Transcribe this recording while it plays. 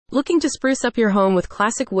Looking to spruce up your home with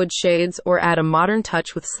classic wood shades or add a modern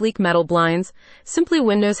touch with sleek metal blinds? Simply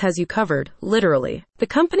Windows has you covered, literally. The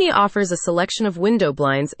company offers a selection of window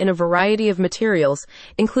blinds in a variety of materials,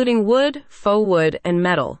 including wood, faux wood, and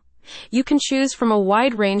metal. You can choose from a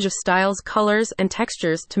wide range of styles, colors, and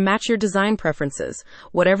textures to match your design preferences,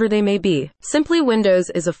 whatever they may be. Simply Windows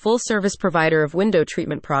is a full-service provider of window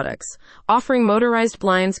treatment products, offering motorized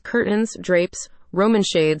blinds, curtains, drapes, Roman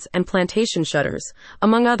shades, and plantation shutters,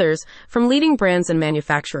 among others, from leading brands and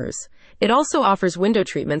manufacturers. It also offers window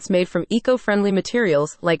treatments made from eco-friendly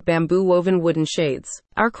materials like bamboo-woven wooden shades.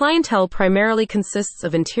 Our clientele primarily consists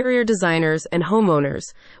of interior designers and homeowners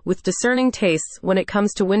with discerning tastes when it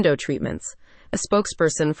comes to window treatments. A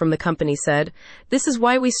spokesperson from the company said, "This is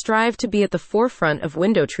why we strive to be at the forefront of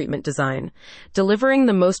window treatment design, delivering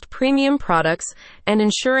the most premium products and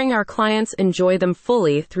ensuring our clients enjoy them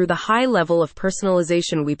fully through the high level of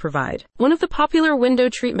personalization we provide." One of the popular window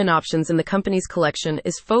treatment options in the company's collection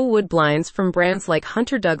is faux wood blinds from brands like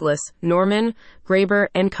Hunter Douglas, Norman, Graber,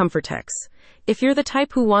 and Comfortex. If you're the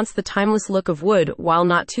type who wants the timeless look of wood while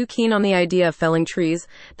not too keen on the idea of felling trees,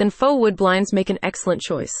 then faux wood blinds make an excellent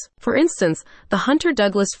choice. For instance, the Hunter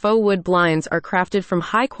Douglas faux wood blinds are crafted from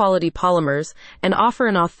high-quality polymers and offer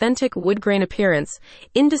an authentic wood grain appearance,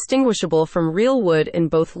 indistinguishable from real wood in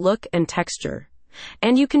both look and texture.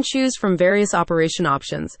 And you can choose from various operation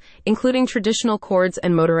options, including traditional cords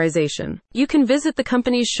and motorization. You can visit the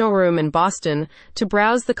company's showroom in Boston to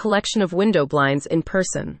browse the collection of window blinds in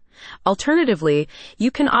person. Alternatively,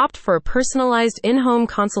 you can opt for a personalized in-home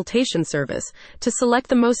consultation service to select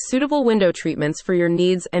the most suitable window treatments for your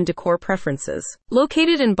needs and decor preferences.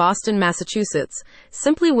 Located in Boston, Massachusetts,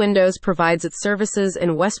 Simply Windows provides its services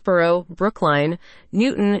in Westboro, Brookline,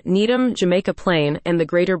 Newton, Needham, Jamaica Plain, and the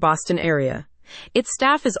greater Boston area. Its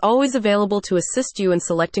staff is always available to assist you in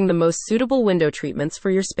selecting the most suitable window treatments for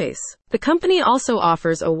your space. The company also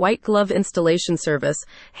offers a white glove installation service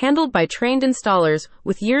handled by trained installers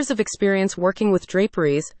with years of experience working with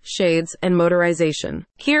draperies, shades, and motorization.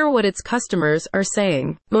 Hear what its customers are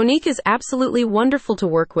saying. "Monique is absolutely wonderful to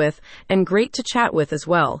work with and great to chat with as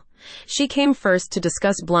well. She came first to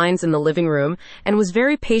discuss blinds in the living room and was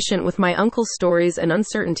very patient with my uncle's stories and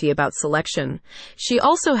uncertainty about selection. She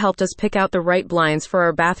also helped us pick out the right blinds for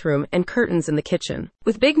our bathroom and curtains in the kitchen."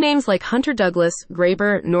 With big names like Hunter Douglas,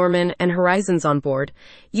 Graber, Norman, and Horizons on board,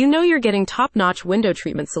 you know you're getting top-notch window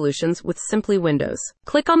treatment solutions with Simply Windows.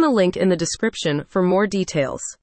 Click on the link in the description for more details.